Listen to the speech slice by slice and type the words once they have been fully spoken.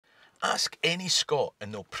Ask any Scot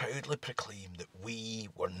and they'll proudly proclaim that we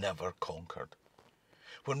were never conquered.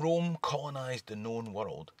 When Rome colonised the known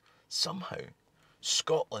world, somehow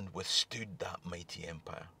Scotland withstood that mighty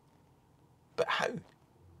empire. But how?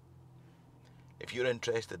 If you're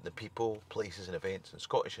interested in the people, places and events in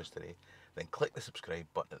Scottish history, then click the subscribe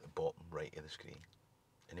button at the bottom right of the screen.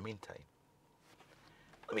 In the meantime,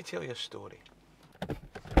 let me tell you a story.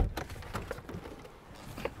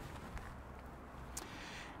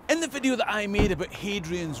 In the video that I made about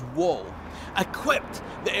Hadrian's Wall, I quipped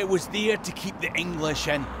that it was there to keep the English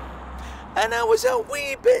in. And I was a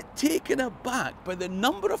wee bit taken aback by the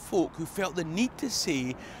number of folk who felt the need to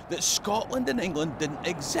say that Scotland and England didn't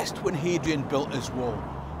exist when Hadrian built his wall.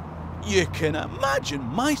 You can imagine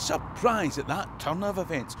my surprise at that turn of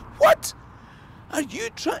events. What? Are you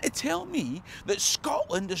trying to tell me that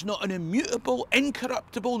Scotland is not an immutable,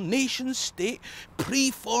 incorruptible nation state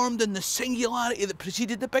preformed in the singularity that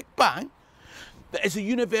preceded the Big Bang? That as the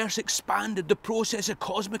universe expanded, the process of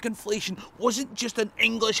cosmic inflation wasn't just an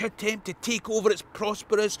English attempt to take over its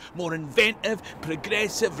prosperous, more inventive,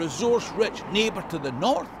 progressive, resource-rich neighbour to the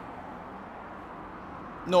north?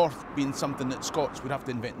 North being something that Scots would have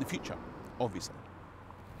to invent in the future, obviously.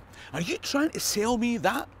 Are you trying to sell me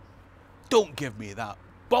that? Don't give me that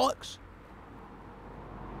bollocks.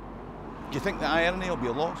 Do you think the irony will be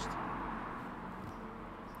lost?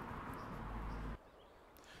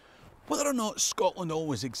 Whether or not Scotland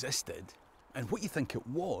always existed, and what you think it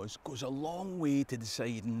was, goes a long way to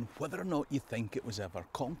deciding whether or not you think it was ever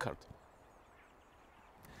conquered.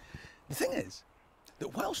 The thing is,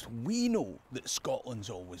 that whilst we know that Scotland's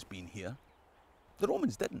always been here, the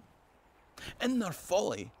Romans didn't. In their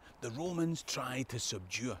folly, the Romans tried to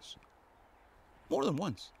subdue us. More than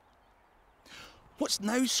once. What's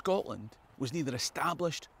now Scotland was neither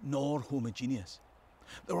established nor homogeneous.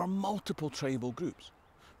 There were multiple tribal groups.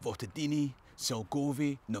 Votadini,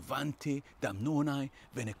 Selgovi, Novanti, Damnoni,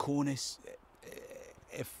 Veniconis,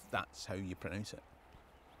 if that's how you pronounce it.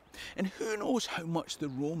 And who knows how much the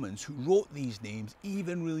Romans who wrote these names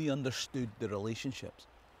even really understood the relationships.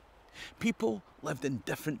 People lived in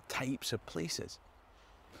different types of places.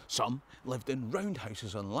 Some lived in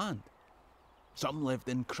roundhouses on land. Some lived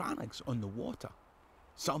in crannogs on the water.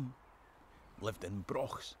 Some lived in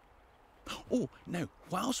brochs. Oh, now,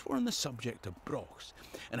 whilst we're on the subject of brochs,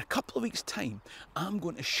 in a couple of weeks' time, I'm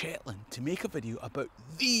going to Shetland to make a video about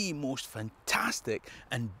the most fantastic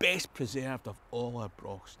and best preserved of all our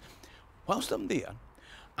brochs. Whilst I'm there,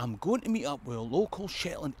 I'm going to meet up with local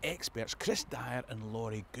Shetland experts, Chris Dyer and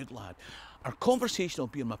Laurie Goodlad. Our conversation will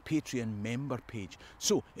be on my Patreon member page.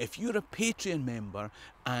 So if you're a Patreon member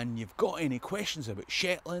and you've got any questions about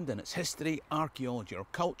Shetland and its history, archaeology or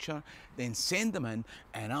culture, then send them in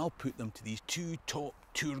and I'll put them to these two top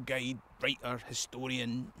tour guide, writer,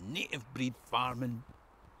 historian, native breed farming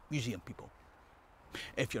museum people.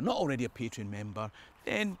 If you're not already a Patreon member,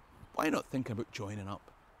 then why not think about joining up?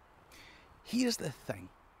 Here's the thing.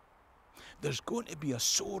 There's going to be a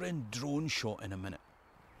soaring drone shot in a minute.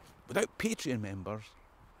 Without Patreon members,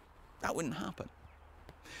 that wouldn't happen.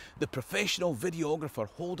 The professional videographer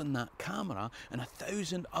holding that camera and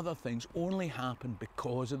 1,000 other things only happen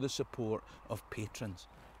because of the support of patrons.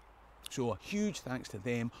 So a huge thanks to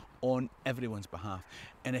them on everyone's behalf.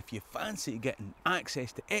 And if you fancy getting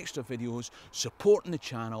access to extra videos, supporting the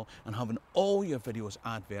channel and having all your videos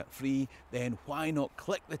advert free, then why not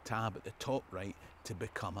click the tab at the top right to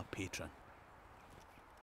become a patron.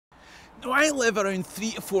 Now, I live around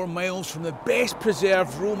 3 to 4 miles from the best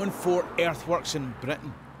preserved Roman fort earthworks in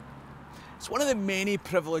Britain. It's one of the many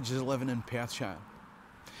privileges of living in Perthshire.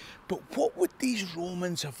 But what would these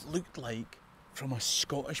Romans have looked like from a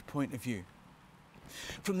Scottish point of view?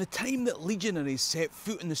 From the time that legionaries set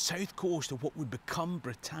foot on the south coast of what would become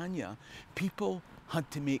Britannia, people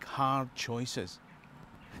had to make hard choices.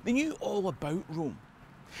 They knew all about Rome.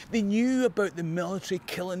 They knew about the military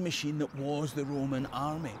killing machine that was the Roman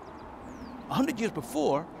army. 100 years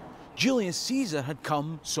before, Julius Caesar had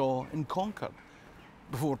come, saw and conquered,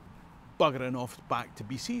 before buggering off back to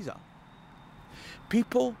be Caesar.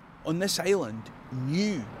 People on this island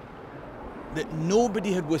knew that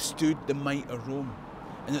nobody had withstood the might of Rome,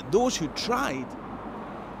 and that those who tried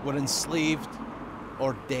were enslaved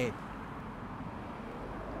or dead.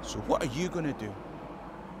 So what are you going to do?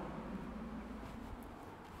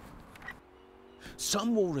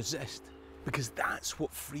 Some will resist, because that's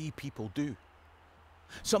what free people do.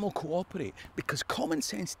 Some will cooperate because common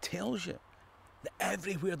sense tells you that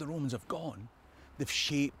everywhere the Romans have gone, they've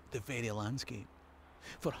shaped the very landscape.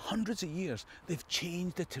 For hundreds of years, they've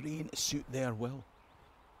changed the terrain to suit their will.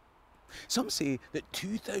 Some say that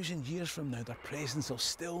 2,000 years from now their presence will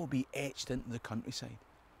still be etched into the countryside.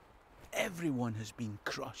 Everyone has been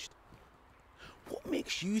crushed. What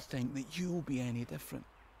makes you think that you'll be any different?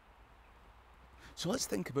 So let's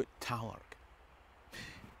think about Talark.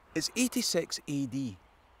 It's 86 AD.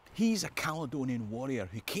 He's a Caledonian warrior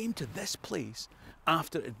who came to this place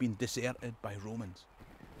after it had been deserted by Romans.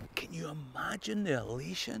 Can you imagine the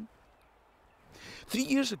elation? 3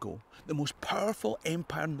 years ago, the most powerful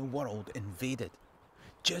empire in the world invaded,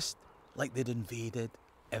 just like they'd invaded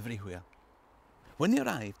everywhere. When they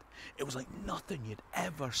arrived, it was like nothing you'd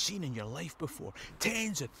ever seen in your life before.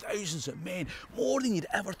 Tens of thousands of men, more than you'd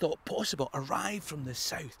ever thought possible, arrived from the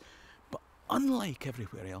south. But unlike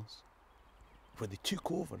everywhere else, where they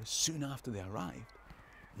took over as soon after they arrived,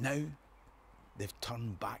 now they've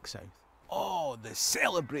turned back south. Oh, the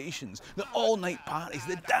celebrations, the all-night parties,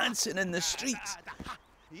 the dancing in the streets.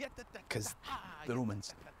 Because the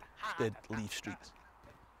Romans did leave streets.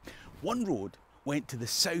 One road went to the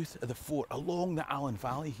south of the fort along the Allen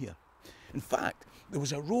Valley here. In fact, there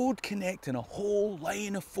was a road connecting a whole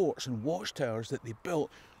line of forts and watchtowers that they built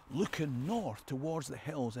looking north towards the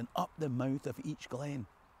hills and up the mouth of each glen.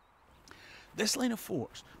 This line of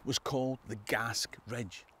forts was called the Gask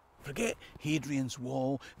Ridge. Forget Hadrian's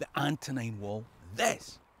Wall, the Antonine Wall.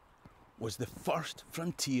 This was the first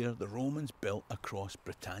frontier the Romans built across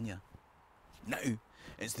Britannia. Now,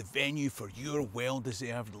 it's the venue for your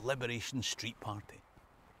well-deserved Liberation Street Party.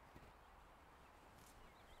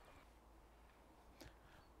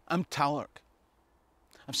 I'm Talark.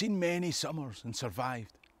 I've seen many summers and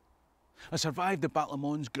survived. I survived the Battle of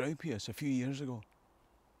Mons Graupius a few years ago.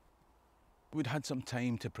 We'd had some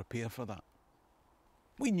time to prepare for that.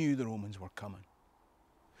 We knew the Romans were coming.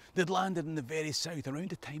 They'd landed in the very south around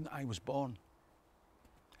the time that I was born.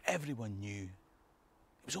 Everyone knew.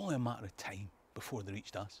 It was only a matter of time before they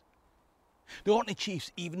reached us. The Orkney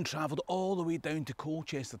chiefs even travelled all the way down to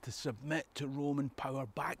Colchester to submit to Roman power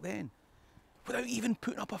back then, without even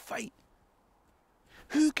putting up a fight.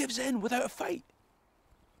 Who gives in without a fight?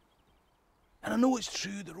 And I know it's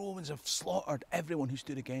true the Romans have slaughtered everyone who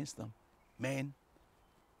stood against them. Men,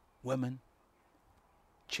 women,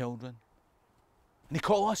 children. And they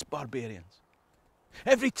call us barbarians.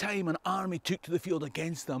 Every time an army took to the field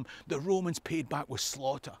against them, the Romans paid back with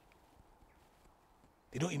slaughter.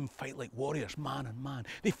 They don't even fight like warriors, man on man.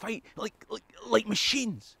 They fight like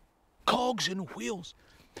machines, cogs and wheels.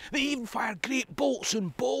 They even fire great bolts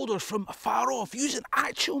and boulders from afar off, using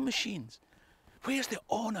actual machines. Where's the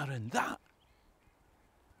honour in that?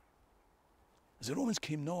 As the Romans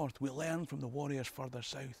came north, we learned from the warriors further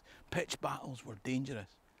south, pitched battles were dangerous.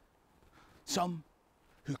 Some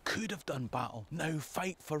who could have done battle now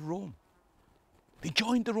fight for Rome. They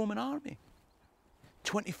joined the Roman army.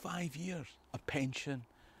 25 years, a pension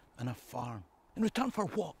and a farm. In return for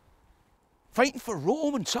what? Fighting for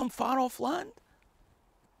Rome in some far-off land?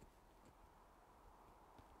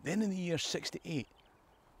 Then in the year 68,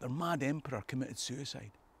 their mad emperor committed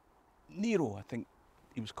suicide. Nero, I think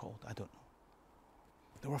he was called, I don't know.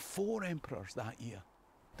 There were 4 emperors that year.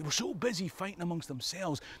 They were so busy fighting amongst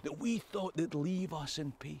themselves that we thought they'd leave us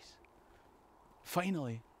in peace.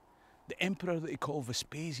 Finally, the emperor that they called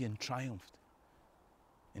Vespasian triumphed,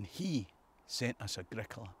 and he sent us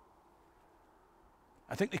Agricola.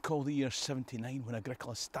 I think they call the year 79 when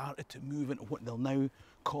Agricola started to move into what they'll now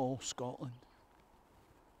call Scotland.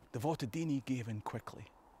 The Votadini gave in quickly.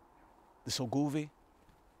 The Solgovi,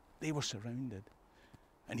 they were surrounded,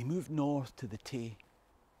 and he moved north to the Tay.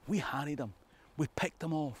 We harried him. We picked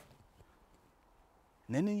him off.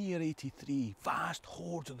 And then in the year 83, vast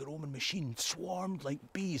hordes of the Roman machine swarmed like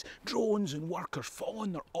bees, drones and workers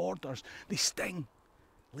following their orders. They sting,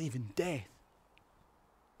 leaving death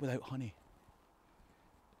without honey.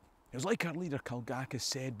 It was like our leader Calgacus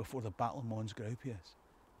said before the Battle of Mons Graupius.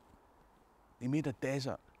 They made a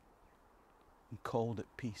desert and called it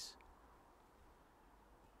peace.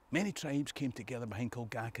 Many tribes came together behind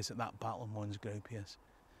Calgacus at that Battle of Mons Graupius.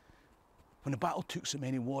 When the battle took so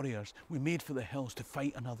many warriors, we made for the hills to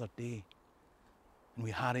fight another day. And we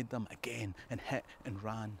harried them again and hit and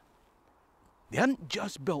ran. They hadn't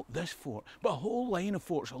just built this fort, but a whole line of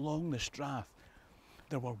forts along the Strath.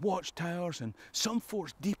 There were watchtowers and some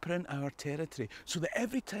forts deeper in our territory, so that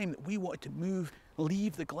every time that we wanted to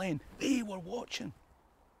leave the glen, they were watching.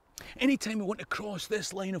 Anytime we want to cross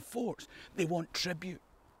this line of forts, they want tribute.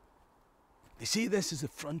 They say this is the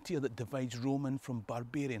frontier that divides Roman from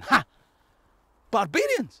barbarian. Ha!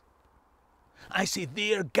 Barbarians! I say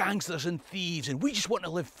they're gangsters and thieves and we just want to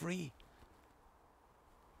live free.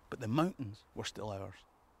 But the mountains were still ours.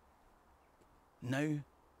 Now,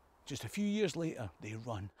 just a few years later, they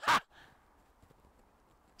run. Ha!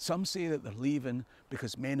 Some say that they're leaving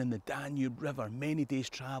because men in the Danube River, many days'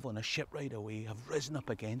 travel and a ship ride away, have risen up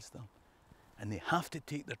against them. And they have to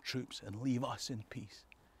take their troops and leave us in peace,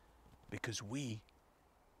 because we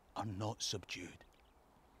are not subdued.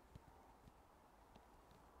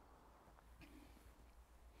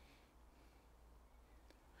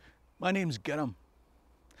 My name's Keiran.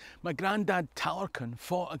 My granddad Talarkan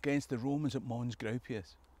fought against the Romans at Mons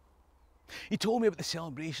Graupius. He told me about the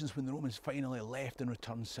celebrations when the Romans finally left and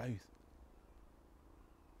returned south.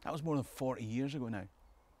 That was more than 40 years ago now.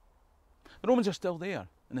 The Romans are still there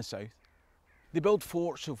in the south. They build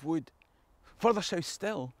forts of wood. Further south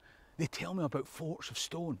still, they tell me about forts of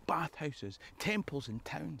stone, bathhouses, temples and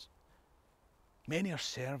towns. Many are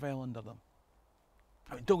servile under them.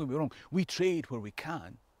 I mean, don't get me wrong, we trade where we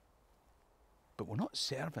can, but we're not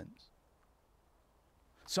servants.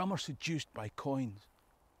 Some are seduced by coins.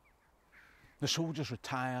 The soldiers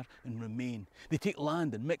retire and remain. They take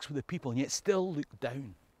land and mix with the people and yet still look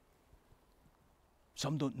down.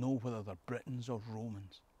 Some don't know whether they're Britons or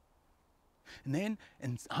Romans. And then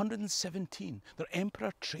in 117, their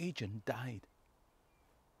Emperor Trajan died.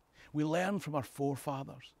 We learn from our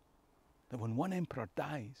forefathers that when one emperor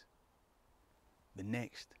dies, the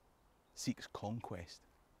next seeks conquest.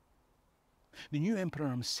 The new emperor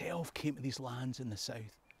himself came to these lands in the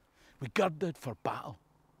south. We girded for battle.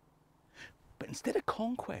 But instead of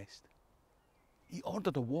conquest, he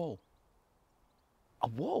ordered a wall. A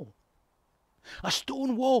wall. A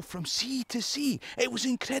stone wall from sea to sea. It was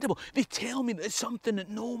incredible. They tell me that it's something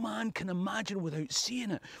that no man can imagine without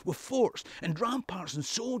seeing it, with forts and ramparts and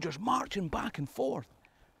soldiers marching back and forth.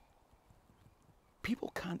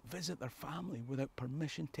 People can't visit their family without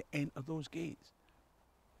permission to enter those gates.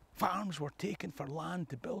 Farms were taken for land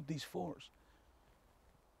to build these forts.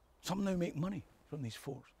 Some now make money from these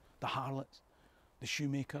forts. The harlots, the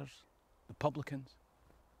shoemakers, the publicans.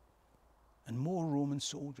 And more Roman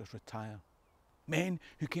soldiers retire. Men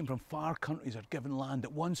who came from far countries are given land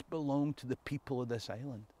that once belonged to the people of this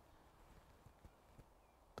island.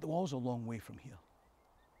 But the wall's a long way from here.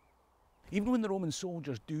 Even when the Roman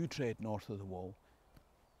soldiers do tread north of the wall,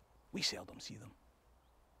 we seldom see them.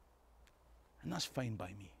 And that's fine by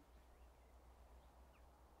me.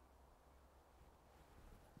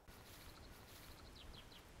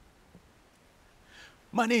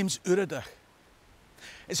 My name's Uradach.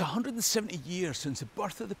 It's 170 years since the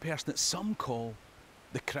birth of the person that some call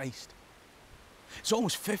the Christ. It's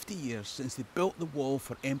almost 50 years since they built the wall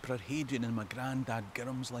for Emperor Hadrian in my granddad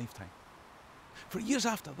Keiran's lifetime. For years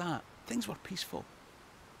after that, things were peaceful.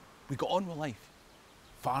 We got on with life,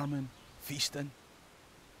 farming, feasting,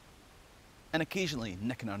 and occasionally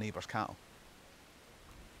nicking our neighbours' cattle.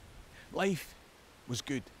 Life was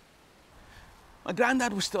good. My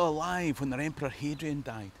granddad was still alive when their Emperor Hadrian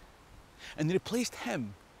died, and they replaced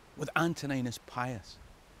him with Antoninus Pius.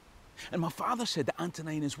 And my father said that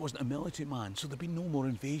Antoninus wasn't a military man, so there'd be no more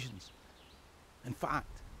invasions. In fact,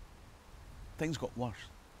 things got worse.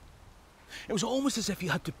 It was almost as if he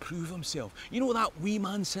had to prove himself. You know that wee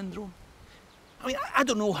man syndrome? I mean, I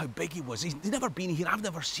don't know how big he was. He's never been here, I've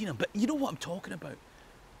never seen him, but you know what I'm talking about.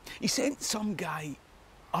 He sent some guy,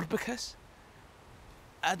 Urbicus.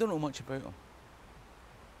 I don't know much about him.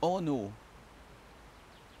 All I know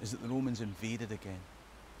is that the Romans invaded again,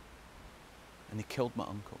 and they killed my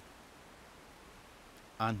uncle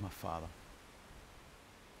and my father.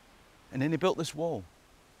 And then they built this wall.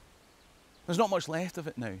 There's not much left of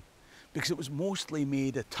it now, because it was mostly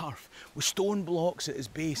made of turf, with stone blocks at its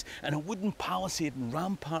base and a wooden palisade and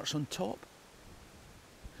ramparts on top.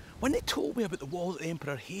 When they told me about the wall that the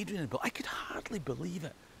Emperor Hadrian had built, I could hardly believe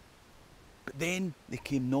it. But then they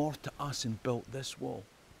came north to us and built this wall.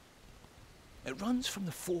 It runs from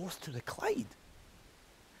the Forth to the Clyde.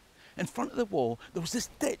 In front of the wall, there was this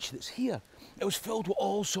ditch that's here. It was filled with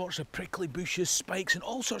all sorts of prickly bushes, spikes, and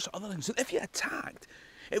all sorts of other things. So if you attacked,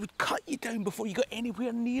 it would cut you down before you got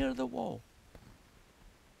anywhere near the wall.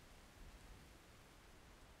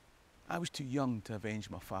 I was too young to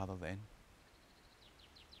avenge my father then.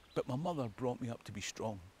 But my mother brought me up to be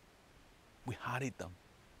strong. We harried them.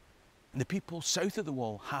 And the people south of the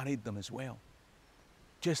wall harried them as well.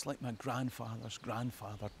 Just like my grandfather's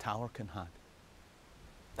grandfather Talarkan had.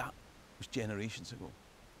 That was generations ago.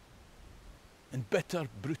 In bitter,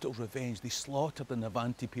 brutal revenge, they slaughtered the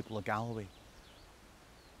Navanti people of Galloway.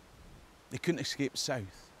 They couldn't escape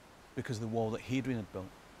south because of the wall that Hadrian had built.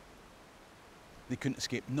 They couldn't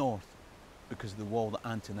escape north because of the wall that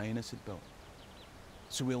Antoninus had built.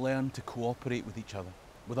 So we learned to cooperate with each other,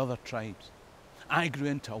 with other tribes. I grew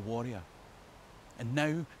into a warrior. And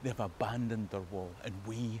now they've abandoned their wall, and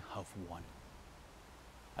we have won.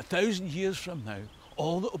 1,000 years from now,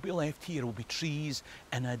 All that will be left here will be trees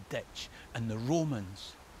and a ditch, and the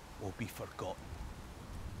Romans will be forgotten.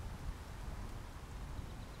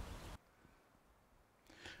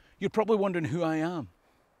 You're probably wondering who I am.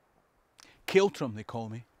 Caeltrim, they call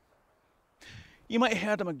me. You might have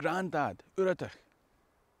heard of my granddad, Uradich.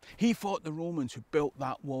 He fought the Romans who built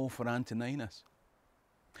that wall for Antoninus.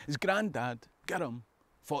 His granddad, Keiran,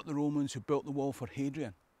 fought the Romans who built the wall for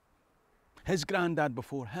Hadrian. His granddad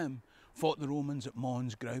before him fought the Romans at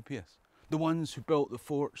Mons Graupius, the ones who built the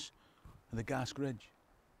forts and the Gasque Ridge.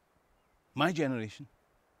 My generation,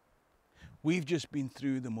 we've just been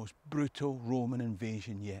through the most brutal Roman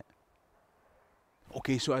invasion yet.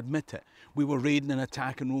 Okay, so I admit it, we were raiding and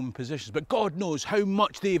attacking Roman positions, but God knows how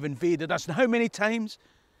much they've invaded us and how many times.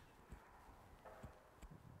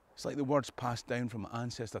 It's like the words passed down from my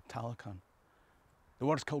ancestor Talakan. The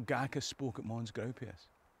words Culgacus spoke at Mons Graupius.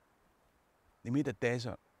 They made a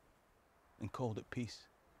desert and called it peace.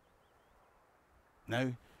 Now,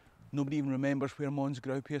 nobody even remembers where Mons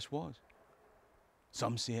Graupius was.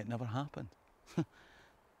 Some say it never happened.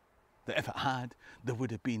 That if it had, there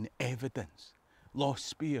would have been evidence. Lost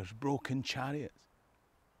spears, broken chariots.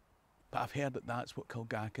 But I've heard that that's what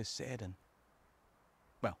Culgacus said, and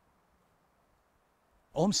well,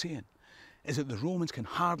 all I'm saying is that the Romans can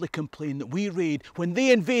hardly complain that we raid when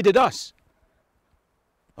they invaded us.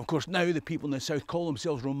 Of course, now the people in the south call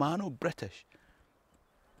themselves Romano-British,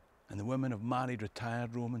 and the women have married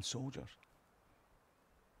retired Roman soldiers.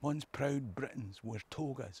 Once proud Britons wear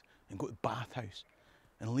togas and go to the bathhouse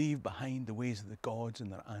and leave behind the ways of the gods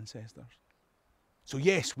and their ancestors. So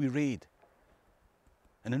yes, we raid.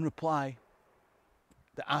 And in reply,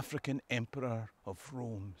 the African emperor of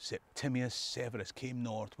Rome, Septimius Severus, came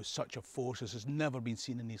north with such a force as has never been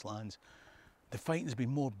seen in these lands. The fighting has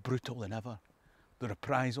been more brutal than ever. The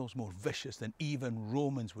reprisals more vicious than even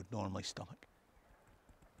Romans would normally stomach.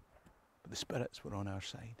 But the spirits were on our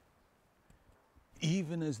side.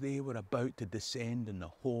 Even as they were about to descend in the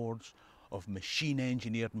hordes of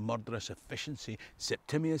machine-engineered murderous efficiency,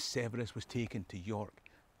 Septimius Severus was taken to York,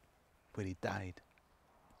 where he died.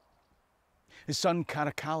 His son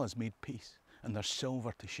Caracalla made peace, and there's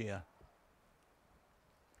silver to share.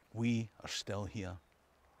 We are still here.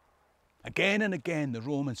 Again and again the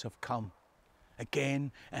Romans have come.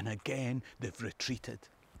 Again and again they've retreated,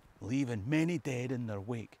 leaving many dead in their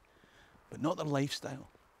wake, but not their lifestyle.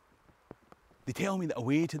 They tell me that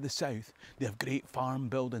away to the south they have great farm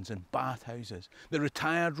buildings and bathhouses. The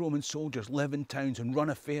retired Roman soldiers live in towns and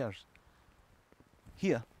run affairs.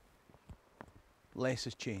 Here, less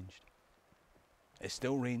has changed. It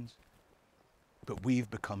still rains, but we've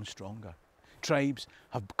become stronger. Tribes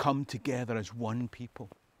have come together as one people.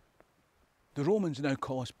 The Romans now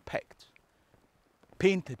call us Picts.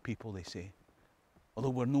 Painted people, they say, although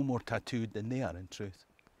we're no more tattooed than they are in truth.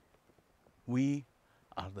 We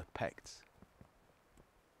are the Picts.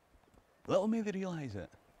 Little may they realise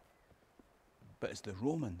it, but it's the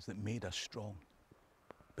Romans that made us strong.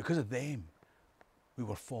 Because of them, we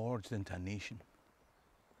were forged into a nation.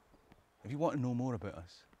 If you want to know more about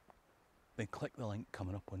us, then click the link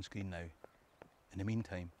coming up on screen now. In the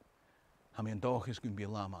meantime, ha mi an dóchas gwn bí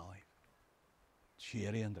lam alai.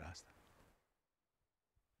 Sieri an drasta.